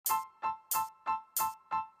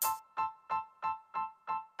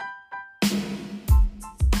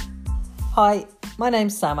Hi, my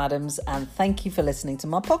name's Sam Adams and thank you for listening to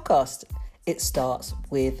my podcast. It starts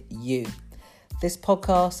with you. This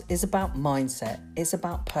podcast is about mindset, it's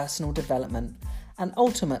about personal development, and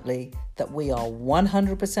ultimately that we are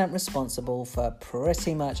 100% responsible for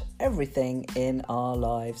pretty much everything in our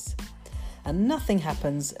lives. And nothing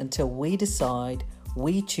happens until we decide,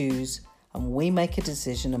 we choose, and we make a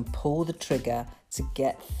decision and pull the trigger to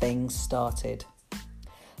get things started.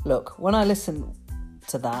 Look, when I listen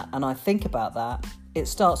to that and I think about that, it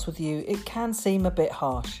starts with you. It can seem a bit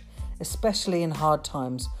harsh, especially in hard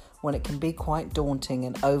times when it can be quite daunting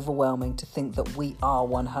and overwhelming to think that we are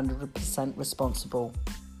 100% responsible.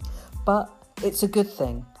 But it's a good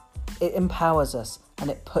thing. It empowers us and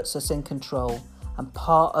it puts us in control. And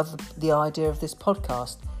part of the idea of this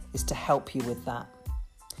podcast is to help you with that.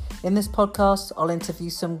 In this podcast, I'll interview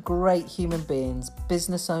some great human beings,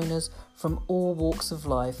 business owners from all walks of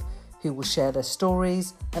life, who will share their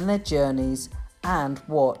stories and their journeys and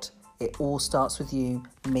what "it all starts with you"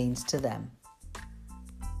 means to them.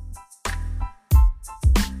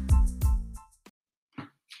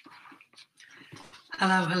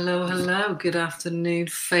 Hello. Good afternoon,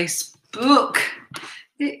 Facebook.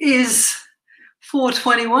 It is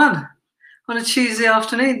 4:21 on a Tuesday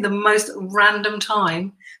afternoon, the most random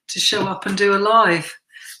time to show up and do a live.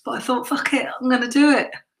 But I thought, fuck it, I'm going to do it.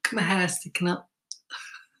 Look at my hair sticking up.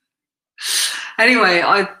 Anyway,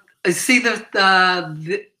 I see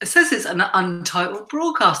it says it's an untitled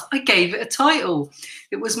broadcast. I gave it a title.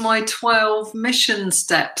 It was my 12 mission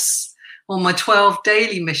steps, or my 12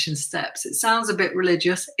 daily mission steps. It sounds a bit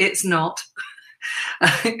religious. It's not.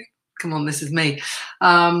 Come on, this is me.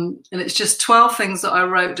 And it's just 12 things that I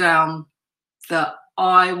wrote down that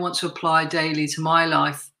I want to apply daily to my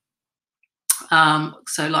life.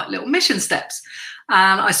 So like little mission steps.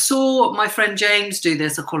 And I saw my friend James do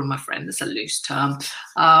this. I call him my friend. It's a loose term,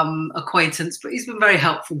 acquaintance, but he's been very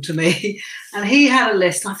helpful to me. And he had a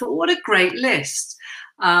list. And I thought, what a great list.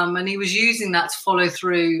 And he was using that to follow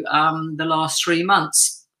through the last 3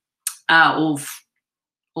 months or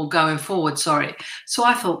going forward, sorry. So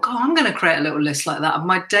I thought, God, I'm going to create a little list like that of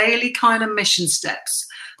my daily kind of mission steps.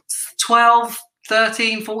 12,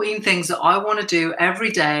 13, 14 things that I want to do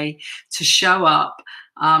every day to show up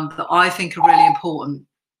that I think are really important.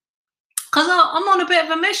 Because I'm on a bit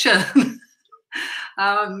of a mission.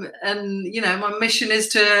 And, you know, my mission is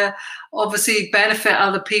to obviously benefit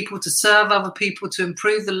other people, to serve other people, to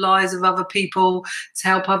improve the lives of other people, to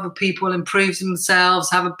help other people improve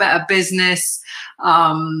themselves, have a better business.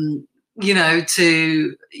 You know,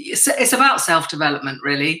 it's about self-development,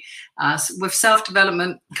 really. With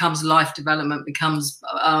self-development comes life development, becomes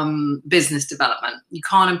business development. You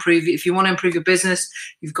can't improve it. If you want to improve your business,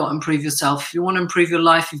 you've got to improve yourself. If you want to improve your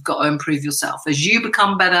life, you've got to improve yourself. As you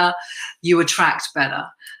become better, you attract better.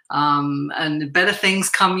 And better things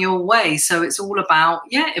come your way. So it's all about,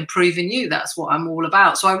 improving you. That's what I'm all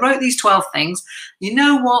about. So I wrote these 12 things. You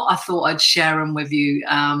know what? I thought I'd share them with you.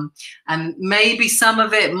 And maybe some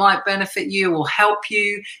of it might benefit you or help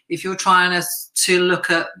you if you're trying to look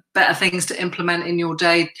at better things to implement in your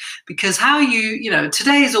day. Because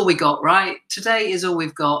today is all we got, right? Today is all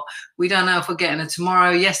we've got. We don't know if we're getting a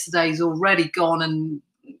tomorrow. Yesterday's already gone and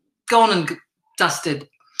dusted.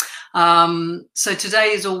 So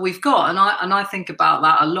today is all we've got, and I think about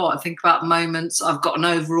that a lot. I think about moments. I've got an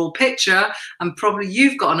overall picture, and probably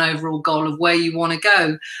you've got an overall goal of where you want to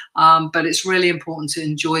go, but it's really important to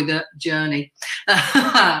enjoy the journey.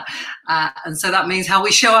 And so that means how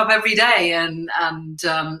we show up every day, and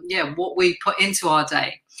what we put into our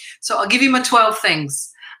day. So I'll give you my 12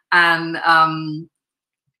 things, and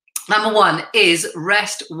number one is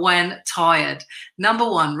rest when tired. Number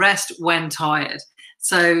one, rest when tired.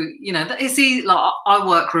 So, you know, it's easy. Like, I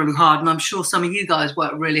work really hard, and I'm sure some of you guys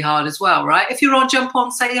work really hard as well, right? If you're on, jump on,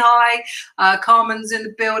 say hi. Carmen's in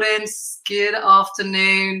the building. Good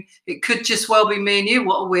afternoon. It could just well be me and you.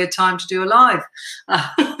 What a weird time to do a live.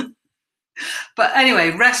 But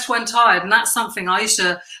anyway, rest when tired. And that's something I used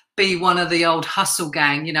to be one of the old hustle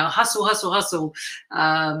gang, you know, hustle.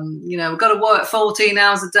 You know, we've got to work 14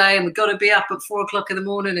 hours a day, and we've got to be up at 4 o'clock in the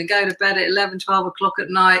morning and go to bed at 11, 12 o'clock at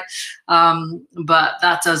night. But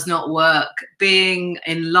that does not work. Being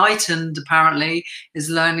enlightened, apparently, is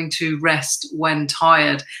learning to rest when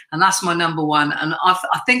tired. And that's my number one. And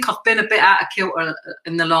I think I've been a bit out of kilter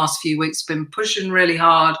in the last few weeks, been pushing really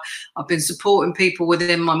hard. I've been supporting people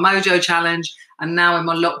within my Mojo Challenge, and now in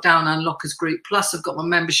my Lockdown Unlockers group, plus I've got my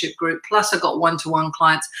membership group, plus I've got one-to-one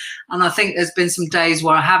clients. And I think there's been some days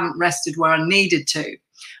where I haven't rested where I needed to.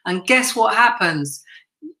 And guess what happens?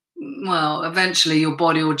 Well, eventually your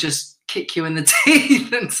body will just kick you in the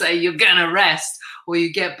teeth and say you're going to rest, or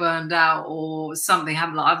you get burned out, or something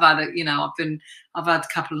happened. Like I've had I've had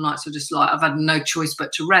a couple of nights where just like I've had no choice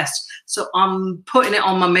but to rest. So I'm putting it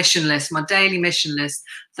on my mission list, my daily mission list,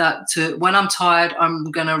 that when I'm tired,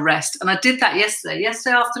 I'm going to rest. And I did that yesterday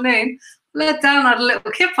afternoon, laid down, had a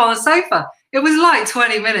little kip on the sofa. It was like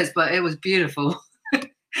 20 minutes, but it was beautiful.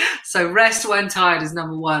 So rest when tired is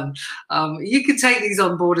number one. You can take these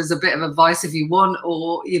on board as a bit of advice if you want,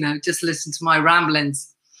 or, just listen to my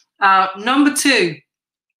ramblings. Number two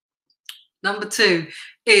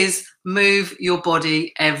is move your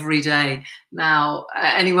body every day. Now,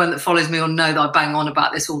 anyone that follows me will know that I bang on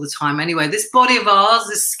about this all the time. Anyway, this body of ours,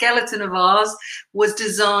 this skeleton of ours, was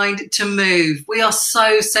designed to move. We are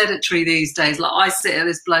so sedentary these days. Like I sit at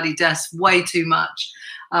this bloody desk way too much.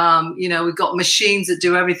 We've got machines that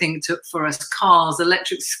do everything for us, cars,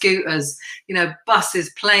 electric scooters, buses,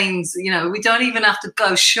 planes. We don't even have to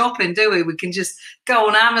go shopping, do we? We can just go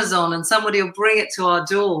on Amazon and somebody will bring it to our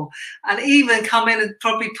door, and even come in and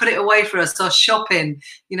probably put it away for us, our shopping.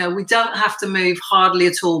 We don't have to move hardly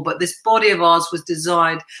at all, but this body of ours was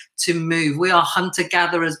designed to move. We are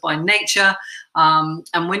hunter-gatherers by nature.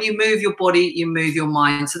 And when you move your body, you move your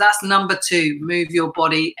mind. So that's number two, move your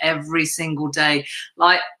body every single day.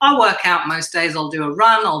 Like I work out most days, I'll do a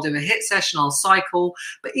run, I'll do a HIIT session, I'll cycle.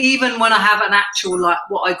 But even when I have an actual, like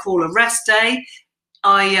what I call a rest day,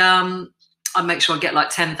 I make sure I get like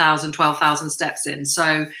 10,000, 12,000 steps in.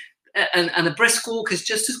 So, and a brisk walk is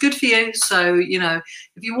just as good for you. So, if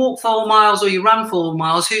you walk 4 miles or you run 4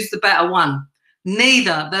 miles, who's the better one?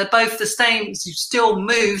 Neither. They're both the same. You still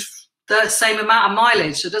move the same amount of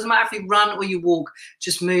mileage. So it doesn't matter if you run or you walk,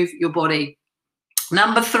 just move your body.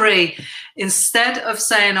 Number three, instead of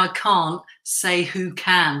saying I can't, say who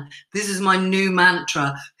can. This is my new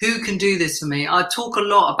mantra. Who can do this for me? I talk a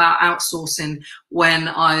lot about outsourcing with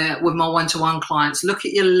my one-to-one clients. Look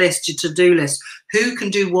at your list, your to-do list. Who can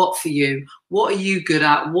do what for you? What are you good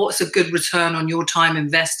at? What's a good return on your time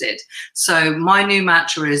invested? So my new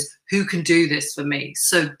mantra is, who can do this for me?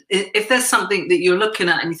 So if there's something that you're looking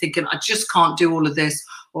at and you're thinking, I just can't do all of this,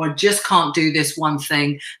 or I just can't do this one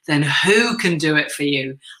thing, then who can do it for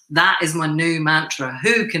you? That is my new mantra.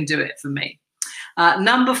 Who can do it for me?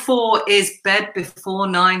 Number four is bed before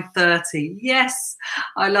 9:30. Yes,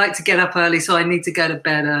 I like to get up early, so I need to go to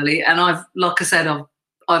bed early. And like I said,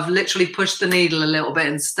 I've literally pushed the needle a little bit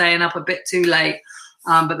and staying up a bit too late.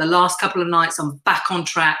 But the last couple of nights I'm back on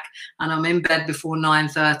track and I'm in bed before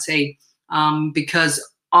 9:30 because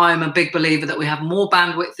I'm a big believer that we have more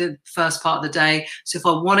bandwidth the first part of the day. So if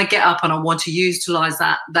I want to get up and I want to utilize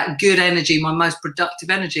that good energy, my most productive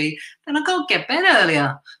energy, then I got to get bed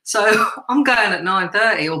earlier. So I'm going at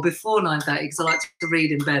 9:30 or before 9:30 because I like to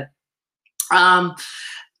read in bed.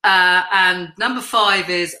 And number five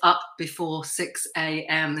is up before 6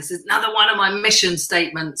 a.m. This is another one of my mission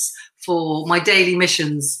statements for my daily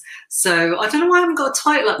missions. So I don't know why I haven't got a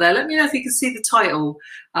title up there. Let me know if you can see the title.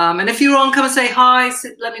 And if you're on, come and say hi.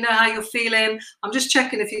 Let me know how you're feeling. I'm just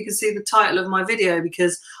checking if you can see the title of my video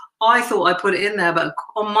because I thought I put it in there, but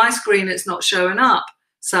on my screen it's not showing up,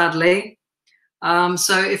 sadly.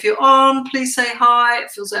 So if you're on, please say hi. It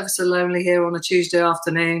feels ever so lonely here on a Tuesday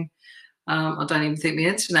afternoon. I don't even think the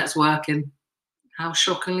internet's working. How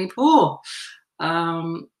shockingly poor.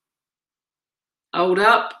 Hold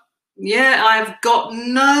up. Yeah, I've got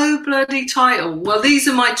no bloody title. Well, these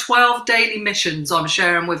are my 12 daily missions I'm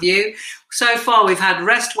sharing with you. So far, we've had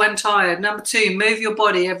rest when tired. Number two, move your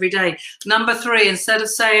body every day. Number three, instead of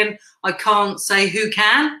saying I can't, say who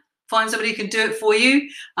can. Find somebody who can do it for you.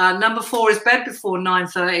 Number four is bed before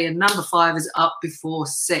 9:30. And number five is up before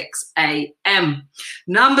 6 a.m.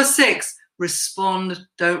 Number six, respond,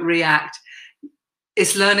 don't react.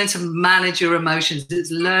 It's learning to manage your emotions.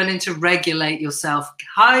 It's learning to regulate yourself.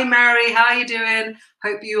 Hi, Mary. How are you doing?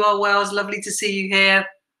 Hope you are well. It's lovely to see you here.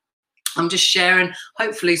 I'm just sharing,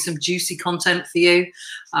 hopefully, some juicy content for you.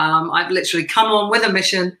 I've literally come on with a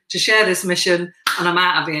mission to share this mission, and I'm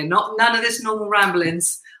out of here. None of this normal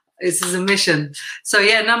ramblings. This is a mission. So,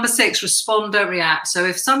 yeah, number six, respond, don't react. So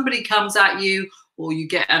if somebody comes at you or you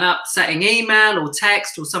get an upsetting email or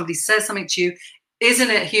text or somebody says something to you,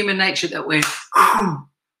 isn't it human nature that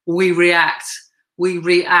we react? We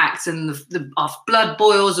react and our blood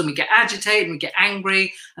boils and we get agitated and we get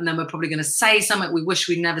angry, and then we're probably going to say something we wish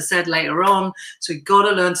we'd never said later on. So we've got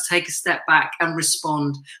to learn to take a step back and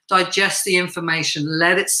respond. Digest the information,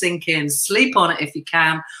 let it sink in, sleep on it if you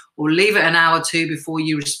can, or leave it an hour or two before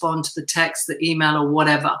you respond to the text, the email, or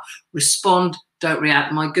whatever. Respond, don't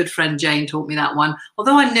react. My good friend Jane taught me that one.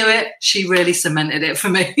 Although I knew it, she really cemented it for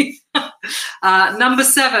me. Number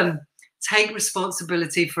seven, Take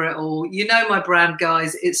responsibility for it all. You know my brand,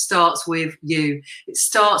 guys. It starts with you. It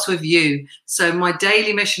starts with you. So my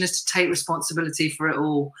daily mission is to take responsibility for it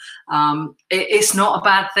all. It's not a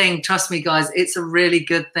bad thing. Trust me, guys. It's a really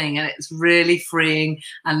good thing, and it's really freeing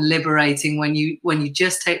and liberating when you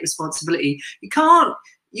just take responsibility. You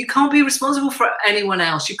can't be responsible for anyone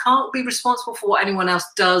else. You can't be responsible for what anyone else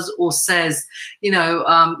does or says. Like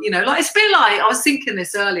it's a bit like, I was thinking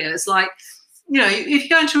this earlier. It's like, if you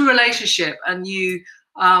go into a relationship and you're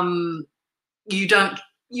kind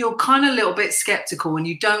of a little bit skeptical and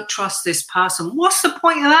you don't trust this person, what's the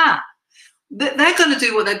point of that? They're going to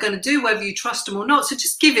do what they're going to do, whether you trust them or not. So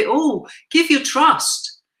just give it all. Give your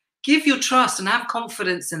trust and have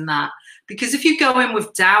confidence in that. Because if you go in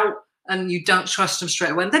with doubt and you don't trust them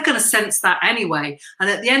straight away, they're going to sense that anyway. And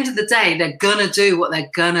at the end of the day, they're going to do what they're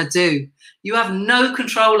going to do. You have no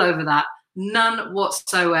control over that. None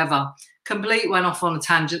whatsoever. Complete went off on a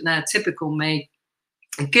tangent there, typical me.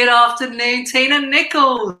 Good afternoon, Tina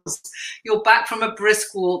Nichols. You're back from a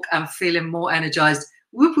brisk walk and feeling more energized.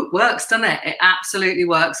 Whoop, it works, doesn't it? It absolutely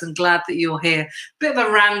works. I'm glad that you're here. Bit of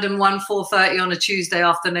a random one, 4:30 on a Tuesday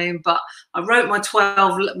afternoon, but I wrote my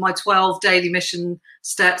 12 daily mission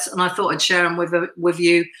steps, and I thought I'd share them with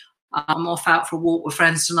you. I'm off out for a walk with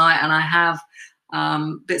friends tonight, and I have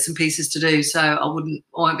bits and pieces to do, so I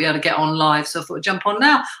won't be able to get on live, so I thought I'd jump on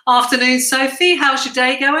now. Afternoon, Sophie. How's your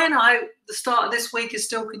day going? I hope the start of this week is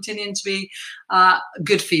still continuing to be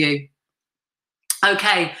good for you.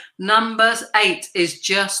 Okay, number 8 is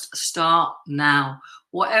just start now.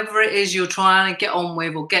 Whatever it is you're trying to get on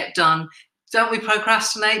with or get done, don't we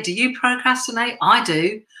procrastinate? Do you procrastinate? I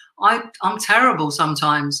do. I'm terrible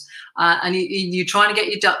sometimes. And you're trying to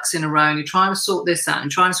get your ducks in a row and you're trying to sort this out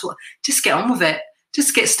and just get on with it.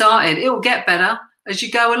 Just get started. It will get better as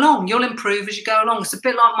you go along. You'll improve as you go along. It's a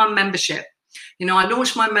bit like my membership. I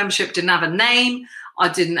launched my membership, didn't have a name. I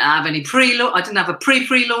didn't have any pre-launch. I didn't have a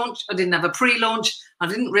pre-launch. I didn't have a pre-launch. I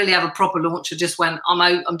didn't really have a proper launch. I just went,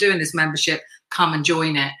 I'm doing this membership. Come and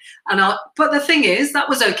join it. But the thing is, that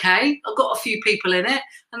was okay. I got a few people in it,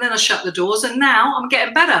 and then I shut the doors, and now I'm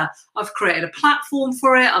getting better. I've created a platform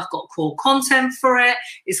for it. I've got core content for it.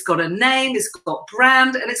 It's got a name. It's got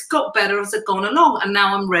brand, and it's got better as I've gone along. And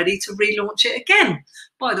now I'm ready to relaunch it again.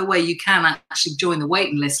 By the way, you can actually join the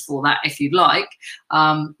waiting list for that if you'd like.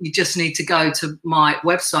 You just need to go to my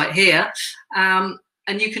website here, and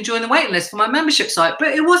you can join the waiting list for my membership site. But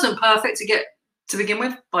it wasn't perfect to begin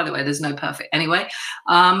with. By the way, there's no perfect anyway.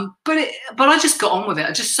 But I just got on with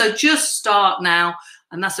it. Just start now.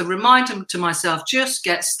 And that's a reminder to myself, just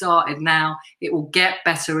get started now. It will get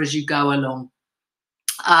better as you go along.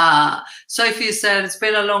 Sophia said, it's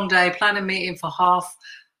been a long day. Planning meeting for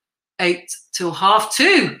 8:30 till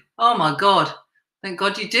 2:30. Oh my God. Thank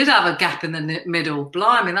God you did have a gap in the middle.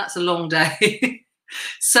 Blimey, that's a long day.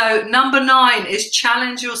 So number 9 is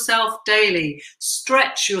challenge yourself daily.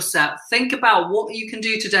 Stretch yourself. Think about what you can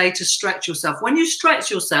do today to stretch yourself. When you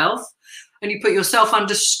stretch yourself and you put yourself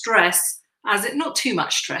under stress, not too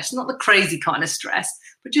much stress, not the crazy kind of stress,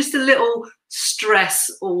 but just a little stress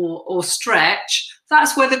or stretch,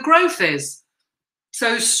 that's where the growth is.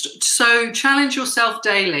 So challenge yourself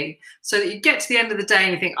daily so that you get to the end of the day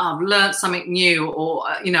and you think, oh, I've learned something new, or,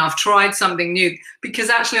 I've tried something new, because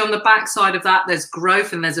actually on the backside of that, there's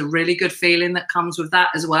growth and there's a really good feeling that comes with that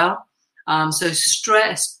as well. So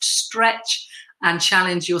stretch and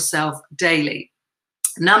challenge yourself daily.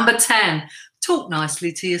 Number 10, talk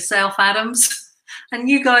nicely to yourself, Adams. And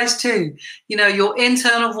you guys too. Your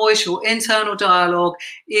internal voice, your internal dialogue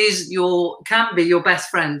can be your best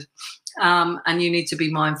friend. And you need to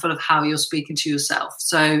be mindful of how you're speaking to yourself.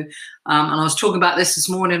 So, and I was talking about this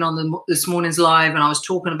morning on this morning's live, and I was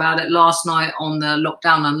talking about it last night on the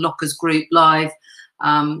Lockdown Unlockers group live.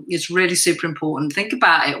 It's really super important. Think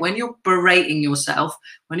about it. When you're berating yourself,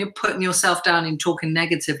 when you're putting yourself down and talking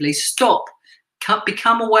negatively, stop.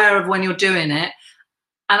 Become aware of when you're doing it,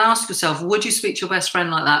 and ask yourself, would you speak to your best friend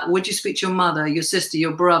like that? Would you speak to your mother, your sister,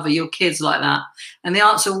 your brother, your kids like that? And the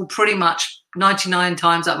answer will pretty much 99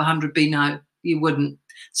 times out of 100 be no, you wouldn't.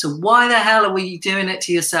 So why the hell are we doing it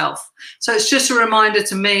to yourself? So it's just a reminder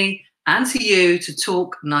to me and to you to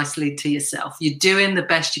talk nicely to yourself. You're doing the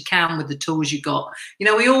best you can with the tools you got.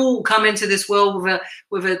 We all come into this world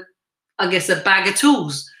with a bag of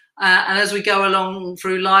tools. And as we go along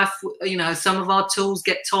through life, some of our tools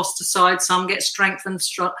get tossed aside, some get strengthened,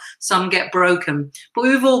 some get broken. But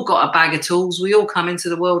we've all got a bag of tools. We all come into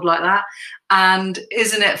the world like that. And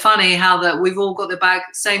isn't it funny how that we've all got the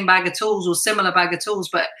same bag of tools or similar bag of tools,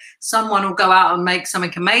 but someone will go out and make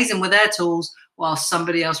something amazing with their tools while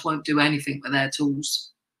somebody else won't do anything with their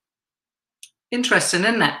tools. Interesting,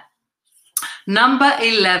 isn't it? Number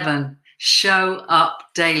 11, show up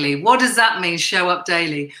daily. What does that mean, show up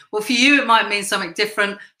daily? Well, for you, it might mean something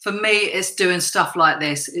different. For me, it's doing stuff like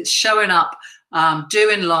this. It's showing up,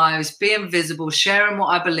 doing lives, being visible, sharing what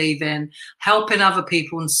I believe in, helping other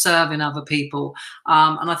people and serving other people.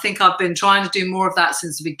 And I think I've been trying to do more of that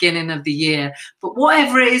since the beginning of the year. But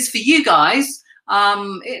whatever it is for you guys,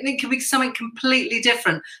 it can be something completely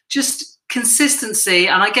different. Just consistency.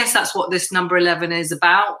 And I guess that's what this number 11 is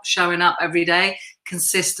about, showing up every day.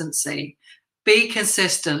 Consistency. Be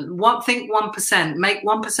consistent. Think 1%. Make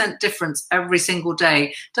 1% difference every single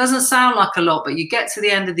day. Doesn't sound like a lot, but you get to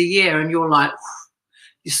the end of the year and you're like,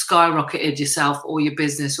 you skyrocketed yourself or your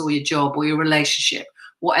business or your job or your relationship,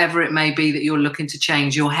 whatever it may be that you're looking to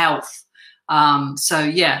change, your health. So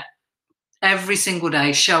yeah, every single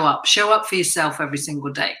day, show up for yourself every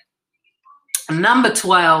single day. And number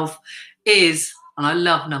 12 is, and I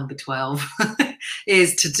love number 12,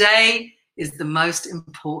 is today is the most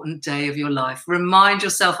important day of your life. Remind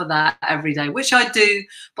yourself of that every day, which I do,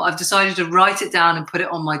 but I've decided to write it down and put it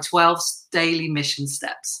on my 12 daily mission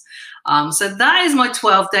steps. So that is my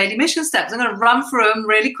 12 daily mission steps. I'm going to run through them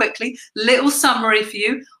really quickly. Little summary for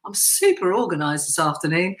you. I'm super organized this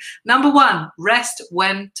afternoon. Number 1, rest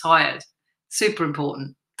when tired. Super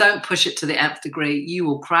important. Don't push it to the nth degree. You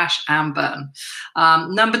will crash and burn.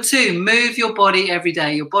 Number 2, move your body every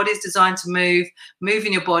day. Your body is designed to move.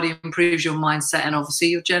 Moving your body improves your mindset and obviously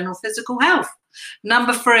your general physical health.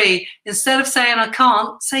 Number 3, instead of saying I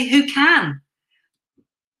can't, say who can.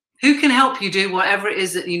 Who can help you do whatever it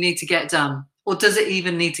is that you need to get done? Or does it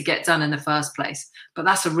even need to get done in the first place? But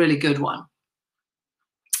that's a really good one.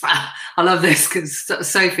 I love this because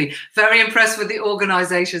Sophie, very impressed with the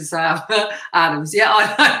organisation, Sam Adams. Yeah,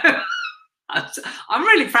 I know. I'm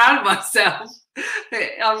really proud of myself.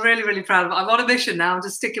 I'm really, really proud of it. I'm on a mission now. I'm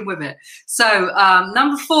just sticking with it. So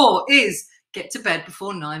number 4 is get to bed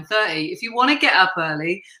before 9:30. If you want to get up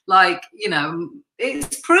early, like, you know,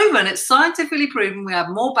 it's proven, it's scientifically proven we have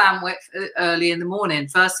more bandwidth early in the morning,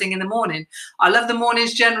 first thing in the morning. I love the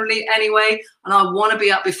mornings generally anyway, and I want to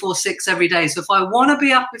be up before 6 every day. So if I want to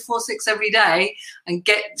be up before 6 every day and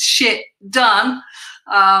get shit done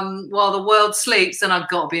while the world sleeps, then I've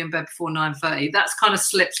got to be in bed before 9:30. That's kind of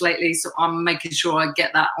slipped lately, so I'm making sure I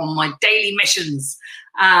get that on my daily missions.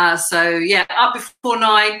 So yeah, up before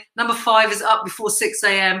 9. Number 5 is up before 6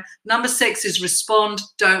 a.m. Number 6 is respond,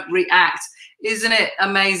 don't react. Isn't it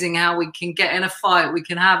amazing how we can get in a fight? We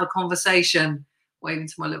can have a conversation. Waving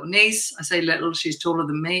to my little niece. I say little, she's taller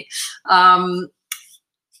than me. And,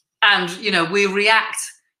 you know, we react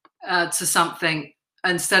to something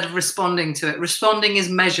instead of responding to it. Responding is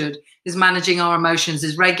measured, is managing our emotions,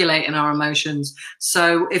 is regulating our emotions.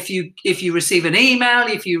 So if you receive an email,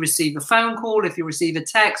 if you receive a phone call, if you receive a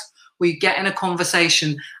text, or you get in a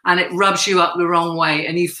conversation and it rubs you up the wrong way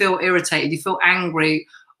and you feel irritated, you feel angry,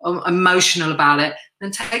 emotional about it, then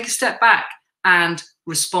take a step back and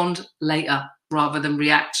respond later rather than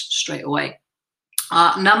react straight away.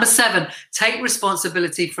 Number 7, take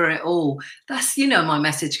responsibility for it all. That's, you know, my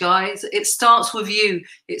message, guys. It starts with you.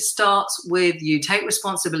 It starts with you. Take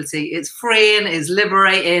responsibility. It's freeing, it's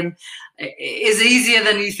liberating. It's easier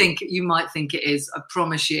than you might think it is, I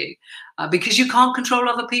promise you. Because you can't control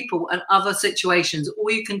other people and other situations. All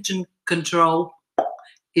you can control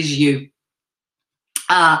is you.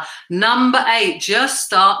 Number 8, just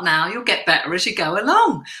start now. You'll get better as you go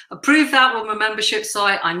along. I proved that with my membership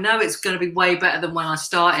site. I know it's going to be way better than when I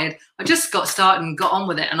started. I just got started and got on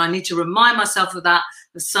with it. And I need to remind myself of that,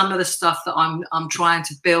 of some of the stuff that I'm trying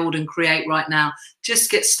to build and create right now.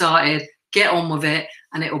 Just get started, get on with it,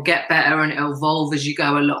 and it will get better and it'll evolve as you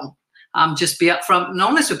go along. Just be upfront and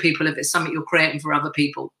honest with people if it's something you're creating for other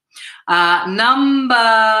people. Where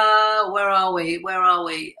are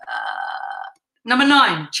we? Number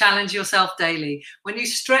 9, challenge yourself daily. When you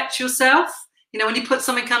stretch yourself, you know, when you put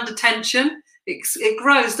something under tension, it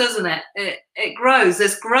grows, doesn't it? It grows.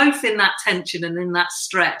 There's growth in that tension and in that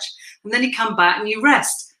stretch. And then you come back and you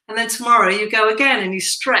rest. And then tomorrow you go again and you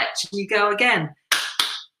stretch and you go again.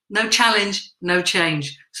 No challenge, no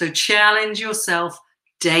change. So challenge yourself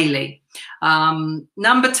daily.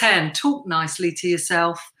 Number 10, talk nicely to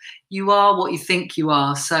yourself. You are what you think you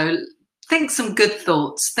are. So think some good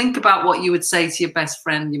thoughts. Think about what you would say to your best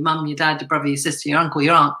friend, your mum, your dad, your brother, your sister, your uncle,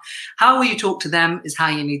 your aunt. How will you talk to them is how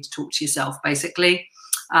you need to talk to yourself, basically.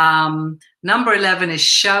 Number 11 is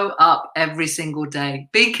show up every single day.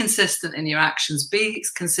 Be consistent in your actions. Be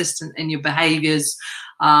consistent in your behaviors.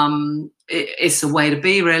 It's the way to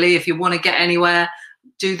be, really. If you want to get anywhere,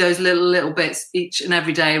 do those little bits each and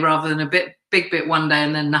every day rather than a big bit one day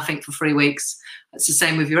and then nothing for 3 weeks. It's the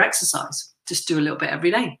same with your exercise. Just do a little bit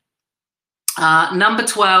every day. Number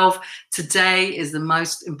 12, today is the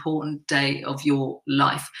most important day of your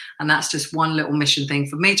life. And that's just one little mission thing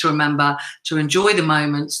for me to remember, to enjoy the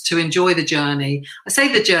moments, to enjoy the journey. I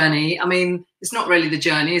say the journey, I mean, it's not really the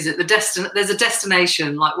journey, is it? There's a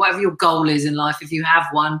destination, like whatever your goal is in life. If you have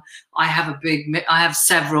one, I have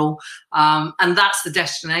several, and that's the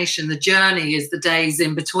destination. The journey is the days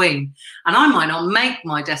in between. And I might not make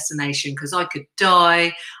my destination because I could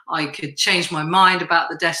die, I could change my mind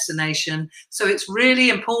about the destination. So it's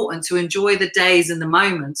really important to enjoy the days and the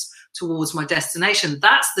moments towards my destination.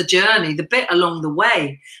 That's the journey, the bit along the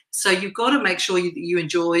way. So you've got to make sure you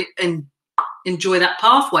enjoy that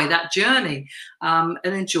pathway, that journey, and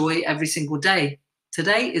enjoy every single day.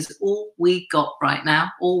 Today is all we got right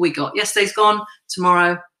now, all we got. Yesterday's gone,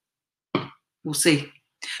 tomorrow, we'll see.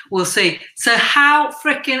 We'll see. So how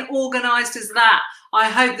freaking organized is that? I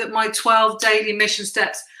hope that my 12 daily mission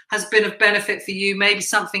steps has been of benefit for you. Maybe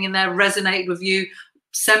something in there resonated with you.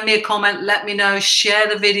 Send me a comment, let me know, share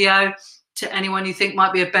the video to anyone you think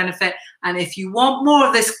might be of benefit. And if you want more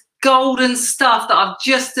of this golden stuff that I've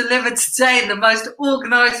just delivered today in the most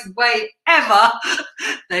organized way ever,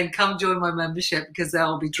 then come join my membership, because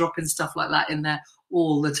I'll be dropping stuff like that in there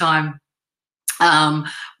all the time. And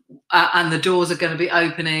the doors are going to be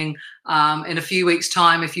opening in a few weeks'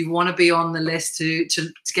 time. If you want to be on the list to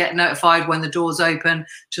get notified when the doors open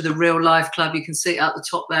to the Real Life Club, you can see it at the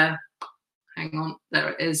top there. Hang on, there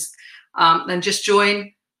it is. Then just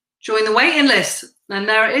join the waiting list. And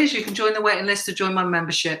there it is. You can join the waiting list to join my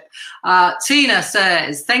membership. Tina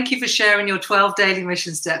says, thank you for sharing your 12 daily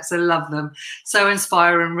mission steps. I love them. So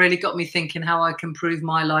inspiring. Really got me thinking how I can improve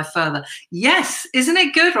my life further. Yes. Isn't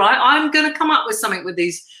it good, right? I'm going to come up with something with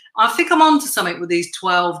these. I think I'm on to something with these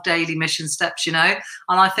 12 daily mission steps, you know.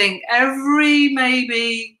 And I think every,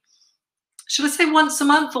 maybe, should I say once a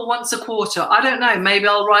month or once a quarter? I don't know. Maybe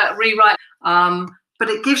I'll rewrite. But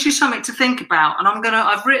it gives you something to think about. And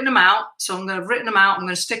I've written them out. So I'm going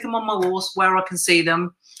to stick them on my walls where I can see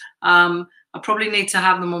them. I probably need to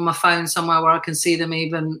have them on my phone somewhere where I can see them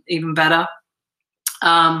even better.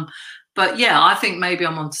 But yeah, I think maybe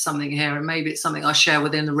I'm onto something here, and maybe it's something I share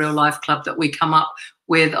within the Real Life Club, that we come up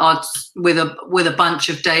with with a bunch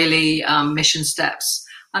of daily mission steps.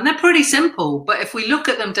 And they're pretty simple, but if we look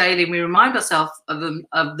at them daily and we remind ourselves of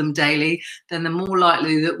them daily, then the more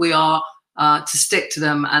likely that we are to stick to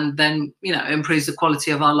them, and then, you know, improves the quality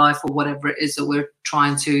of our life or whatever it is that we're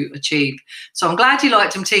trying to achieve. So I'm glad you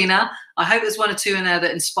liked them, Tina. I hope there's one or two in there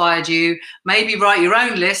that inspired you. Maybe write your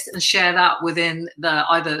own list and share that within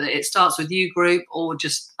either the It Starts With You group or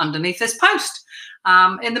just underneath this post.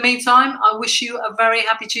 In the meantime, I wish you a very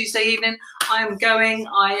happy Tuesday evening.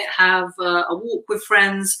 I have a walk with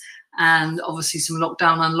friends, and obviously some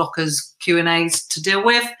lockdown unlockers Q&As to deal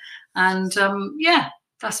with. And yeah,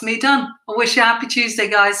 that's me done. I wish you a happy Tuesday,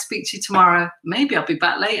 guys. Speak to you tomorrow. Maybe I'll be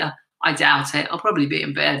back later. I doubt it. I'll probably be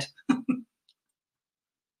in bed.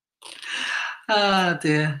 Oh,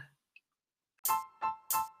 dear.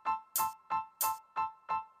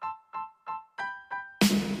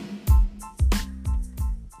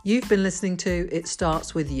 You've been listening to It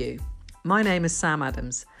Starts With You. My name is Sam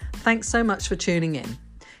Adams. Thanks so much for tuning in.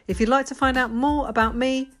 If you'd like to find out more about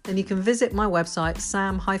me, then you can visit my website,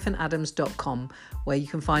 sam-adams.com, where you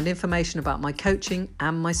can find information about my coaching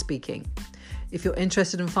and my speaking. If you're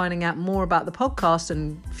interested in finding out more about the podcast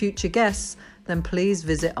and future guests, then please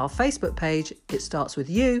visit our Facebook page, It Starts With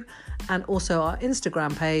You, and also our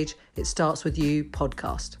Instagram page, It Starts With You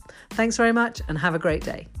Podcast. Thanks very much and have a great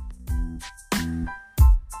day.